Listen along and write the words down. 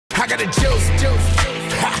I got the juice.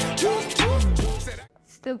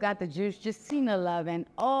 Still got the juice. Jacina love, and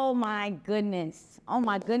oh my goodness,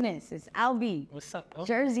 it's Albee. What's up? Oh.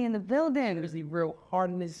 Jersey in the building. Jersey real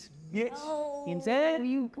hard in this bitch. Oh, you know what I'm saying?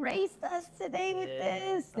 You graced us today with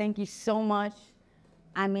this. Thank you so much.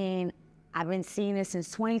 I mean, I've been seeing this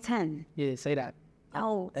since 2010. Yeah, say that.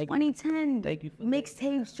 Oh, Thank 2010. You. Thank you.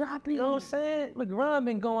 Mixtapes dropping. You know what I'm saying? Look, Ron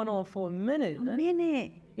been going on for a minute.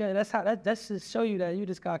 Yeah, that's how. That's to show you that you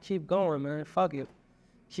just gotta keep going, man. Fuck it.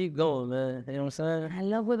 Keep going, man. You know what I'm saying? I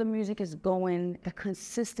love where the music is going, the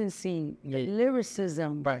consistency, the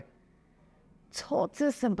lyricism. Right. Talk to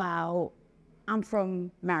us about, I'm from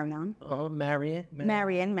Marion. Oh, Marion.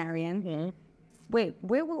 Marion. Mm-hmm. Wait,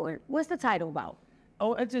 what's the title about?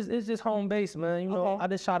 Oh, it's just home base, man. You know, I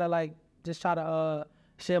just try to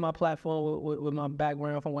share my platform with my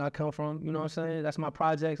background from where I come from. You know what I'm saying? That's my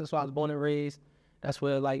projects. That's where I was born and raised. That's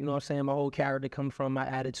where, like, you know what I'm saying, my whole character come from, my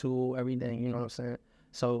attitude, everything. You know what I'm saying?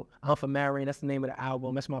 So I'm from Marion. That's the name of the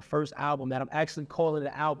album. That's my first album that I'm actually calling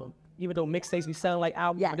the album. Even though mixtapes be sound like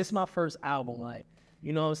albums, but this is my first album. Like,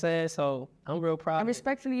 you know what I'm saying? So I'm real proud. And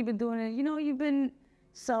respectfully, you've been doing it. You know, you've been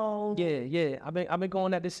so. Yeah. I've been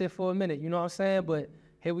going at this shit for a minute. You know what I'm saying? But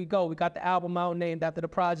here we go. We got the album out named after the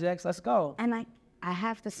projects. Let's go. And I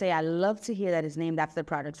have to say, I love to hear that it's named after the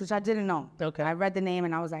projects, which I didn't know. Okay. I read the name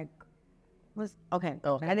and I was like, okay.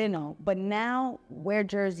 I didn't know. But now, where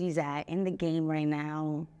Jersey's at in the game right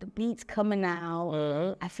now, the beats coming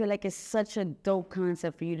out, I feel like it's such a dope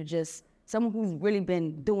concept for you to just, someone who's really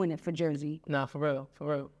been doing it for Jersey. Nah, for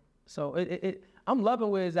real. So I'm loving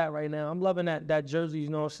where it's at right now. I'm loving that Jersey, you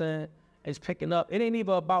know what I'm saying? It's picking up. It ain't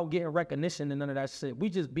even about getting recognition and none of that shit. We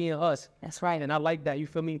just being us. That's right. And I like that, you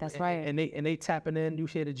feel me? That's right. And they tapping in, you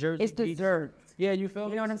hear the Jersey. It's deserved. Yeah, you feel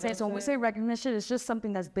me? You know what I'm saying? So when we say recognition, it's just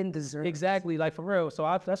something that's been deserved. Exactly, like for real. So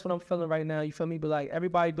that's what I'm feeling right now, you feel me? But like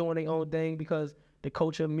everybody doing their own thing because the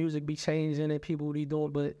culture of music be changing and people be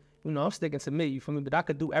doing, but you know, I'm sticking to me, you feel me? But I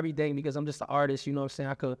could do everything because I'm just an artist, you know what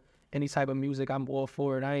I'm saying? Any type of music, I'm all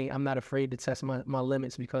for it. I'm not afraid to test my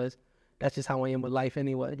limits because that's just how I am with life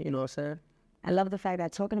anyway, you know what I'm saying? I love the fact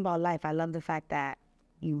that talking about life, I love the fact that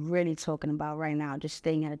you really talking about right now, just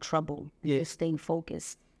staying out of trouble, just staying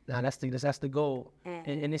focused. Nah, that's the goal.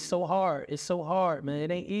 And it's so hard. It's so hard, man.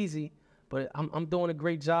 It ain't easy, but I'm doing a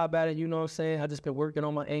great job at it, you know what I'm saying? I just been working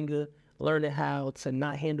on my anger, learning how to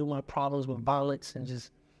not handle my problems with violence and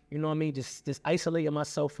just, you know what I mean? Just isolating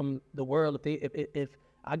myself from the world. If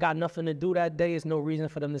I got nothing to do that day, it's no reason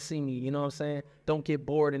for them to see me, you know what I'm saying? Don't get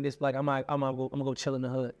bored and just like, I'm gonna go chill in the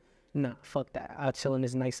hood. Nah, fuck that. I'll chill in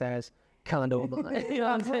this nice ass condo. You know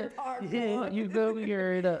what I'm saying? Yeah, you feel me?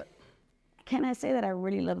 You're it up. Can I say that I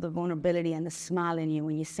really love the vulnerability and the smile in you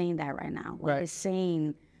when you're saying that right now? When you're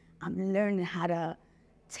saying, I'm learning how to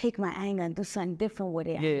take my anger and do something different with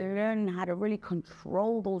it. I'm learning how to really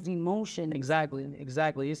control those emotions. Exactly.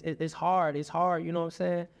 It's hard. It's hard, you know what I'm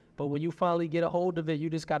saying? But when you finally get a hold of it, you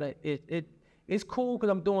just gotta, it's cool because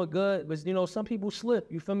I'm doing good, but you know, some people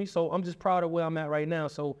slip, you feel me? So I'm just proud of where I'm at right now.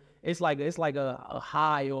 So it's like a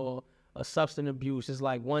high or a substance abuse. It's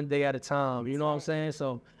like one day at a time, you know what I'm saying?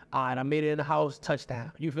 So, all right, I made it in the house,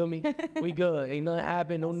 touchdown. You feel me? We good. Ain't nothing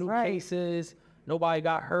happened, no new cases. Nobody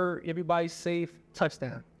got hurt. Everybody's safe.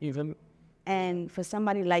 Touchdown. You feel me? And for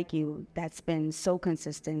somebody like you that's been so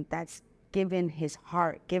consistent, that's given his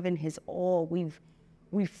heart, given his all,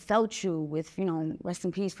 we've felt you with, you know, rest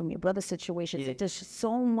in peace from your brother's situation. There's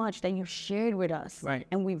so much that you've shared with us. Right.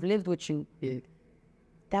 And we've lived with you.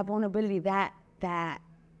 That vulnerability, that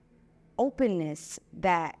openness,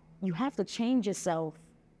 that you have to change yourself.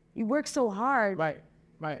 You work so hard.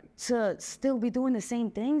 Right. To still be doing the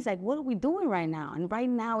same things. Like, what are we doing right now? And right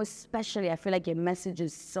now, especially, I feel like your message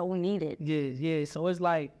is so needed. Yeah. So it's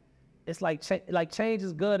like change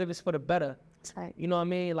is good if it's for the better. That's right. You know what I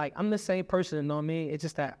mean? Like, I'm the same person, you know what I mean? It's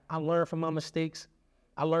just that I learn from my mistakes.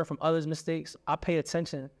 I learn from others' mistakes. I pay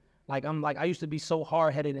attention. Like, I used to be so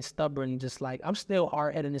hard-headed and stubborn, just like, I'm still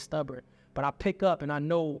hard-headed and stubborn. But I pick up and I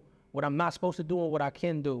know what I'm not supposed to do and what I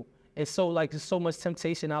can do. It's so, like, there's so much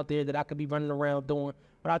temptation out there that I could be running around doing,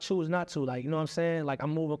 but I choose not to. Like, you know what I'm saying? Like,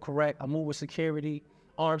 I'm moving correct. I move with security,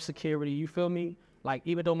 armed security, you feel me? Like,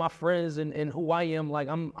 even though my friends and who I am, like,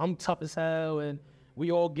 I'm tough as hell and we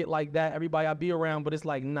all get like that, everybody I be around, but it's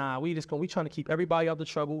like, nah, we trying to keep everybody out of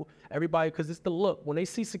trouble, everybody, because it's the look. When they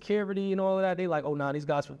see security and all of that, they like, oh, nah, these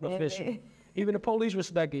guys are official. Even the police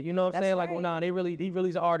respect it, you know what I'm saying? Like, oh, nah, he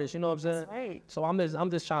really's an artist, you know what I'm saying? That's right. So I'm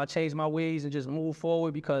just trying to change my ways and just move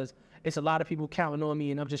forward because it's a lot of people counting on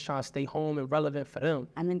me and I'm just trying to stay home and relevant for them.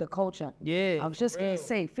 I'm in the culture. Yeah. I was just going to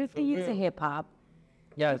say, 50 years of hip-hop,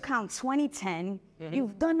 Yes. You count 2010.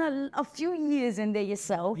 You've done a few years in there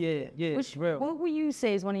yourself. Yeah, Which, real. what would you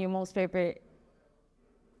say is one of your most favorite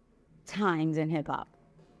times in hip hop?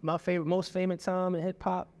 My most famous time in hip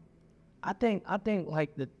hop, I think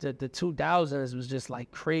like the 2000s was just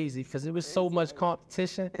like crazy because it was so much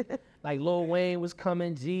competition. Like Lil Wayne was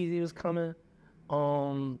coming, Jeezy was coming,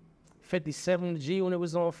 57 G when it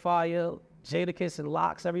was on fire, Jadakiss and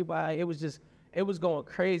Locks, everybody. It was going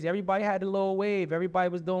crazy. Everybody had a little wave. Everybody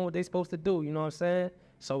was doing what they supposed to do. You know what I'm saying?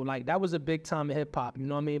 So like that was a big time in hip hop. You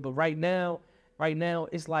know what I mean? But right now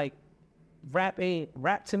it's like rap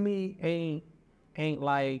to me ain't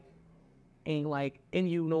like in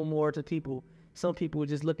you no more to people. Some people are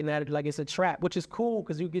just looking at it like it's a trap, which is cool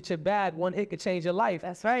because you get your bag, one hit could change your life.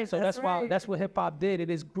 That's right. So that's why that's what hip hop did. It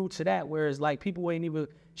is grew to that. Whereas like people ain't even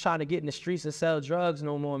trying to get in the streets and sell drugs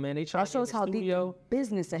no more, man. They trying to get in the studio.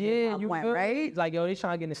 Business hip hop went, right? Like yo, they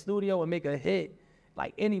trying to get in the studio and make a hit.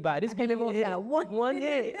 Like anybody, this can't even hit one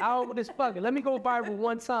hit. I don't this fucking. Let me go viral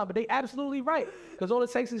one time, but they absolutely right. Because all it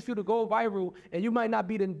takes is for you to go viral, and you might not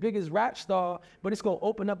be the biggest rap star, but it's gonna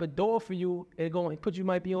open up a door for you, and it's gonna put you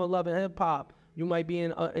might be on Love and Hip Hop. You might be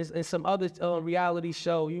in some other reality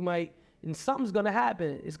show. You might, and something's gonna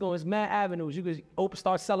happen. It's mad avenues. You could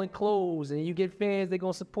start selling clothes, and you get fans. They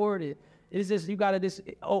gonna support it. It's just you gotta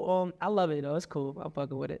I love it though. It's cool. I'm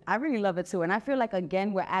fucking with it. I really love it too, and I feel like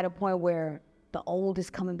again we're at a point where the old is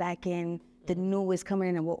coming back in, the new is coming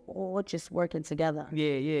in, and we're all just working together.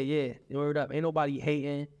 Yeah. Word up. Ain't nobody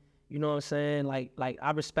hating. You know what I'm saying? Like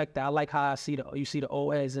I respect that. I like how you see the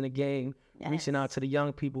old heads in the game reaching out to the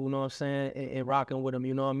young people. You know what I'm saying? And rocking with them.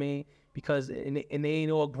 You know what I mean? Because and they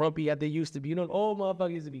ain't all grumpy as they used to be. You know, old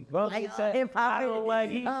motherfuckers used to be grumpy. I don't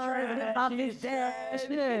like he's trash.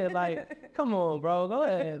 Yeah, like come on, bro. Go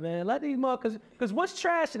ahead, man. Let these motherfuckers. Because what's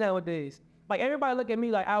trash nowadays? Like everybee look at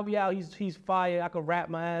me like Albee out, he's fire. I can rap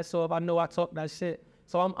my ass off. I know I talk that shit.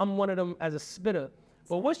 So I'm one of them as a spitter.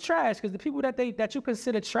 But what's trash? Because the people that you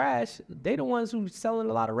consider trash, they the ones who selling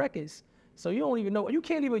a lot of records. So you don't even know. You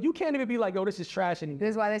can't even be like, yo, this is trash anymore.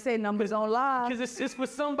 This is why they say numbers don't lie. Because it's for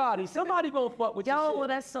somebody. Somebody gonna fuck with your shit. Yo,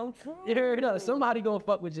 that's so true. You heard it? Somebody gonna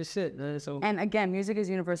fuck with your shit, man. So. And again, music is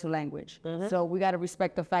universal language. So we gotta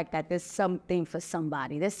respect the fact that there's something for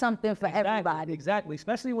somebody. There's something for everybody. Exactly.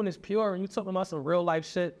 Especially when it's pure and you talking about some real life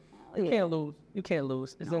shit. You can't lose. You can't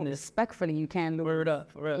lose. It's in this. Respectfully, you can't lose. Word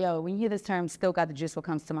up, for real. Yo, when you hear this term, still got the juice, what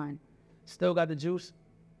comes to mind? Still got the juice.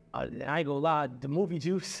 I ain't gonna lie, the movie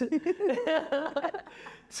Juice.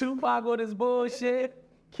 Tupac on this bullshit,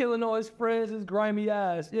 killing all his friends, his grimy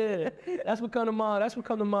ass. Yeah, that's what come to mind. That's what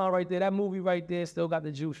come to mind right there. That movie right there still got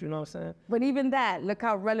the juice. You know what I'm saying? But even that, look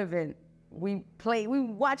how relevant we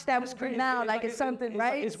watch that movie now like it's something,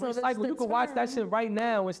 right? It's recycled. You can watch that shit right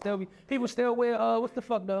now and still be. People still wear what's the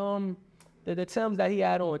fuck the Timbs that he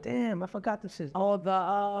had on. Damn, I forgot the shit. Oh,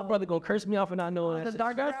 my brother gonna curse me off for not knowing that the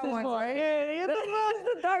dark brown ones, right? Yeah,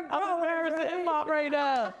 the dark brown. I'm embarrassed to hip hop right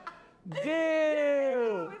now.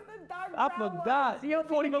 Damn. I forgot.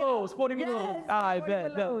 40 kilos. All right,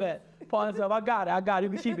 bet. Pause up. I got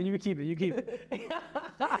it. You can keep it.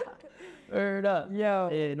 Word up. Yo.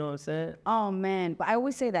 Yeah, you know what I'm saying? Oh, man. But I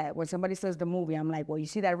always say that when somebody says the movie, I'm like, well, you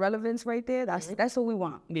see that relevance right there? That's what we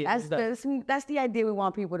want. Yeah, that's the idea we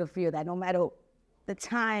want people to feel, that no matter the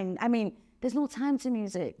time. I mean, there's no time to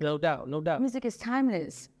music. No doubt. Music is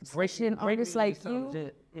timeless. Especially an artist like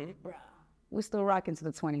you. Bro, we're still rocking to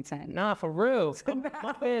the 2010. Nah, for real.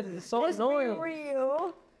 My fans is so annoying.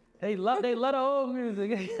 Real. They love the old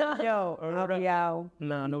music. Yo, Albee out.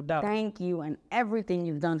 Nah, no doubt. Thank you and everything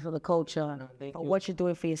you've done for the culture, for what you're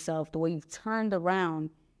doing for yourself, the way you've turned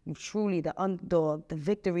around. You're truly the underdog, the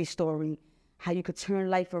victory story, how you could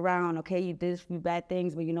turn life around. Okay, you did a few bad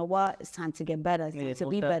things, but you know what? It's time to get better. It's time to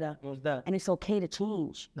be better. And it's okay to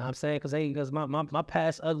change. Know what I'm saying? Because my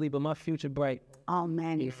past ugly, but my future bright. Oh,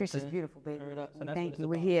 man, your fish is beautiful, baby. So thank you.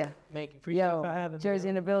 We're here. Thank you. Appreciate you for having me. Jersey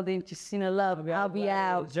in the building. Jacina love. Albee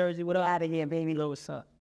out. Jersey, what up? Out of here, baby. What's up?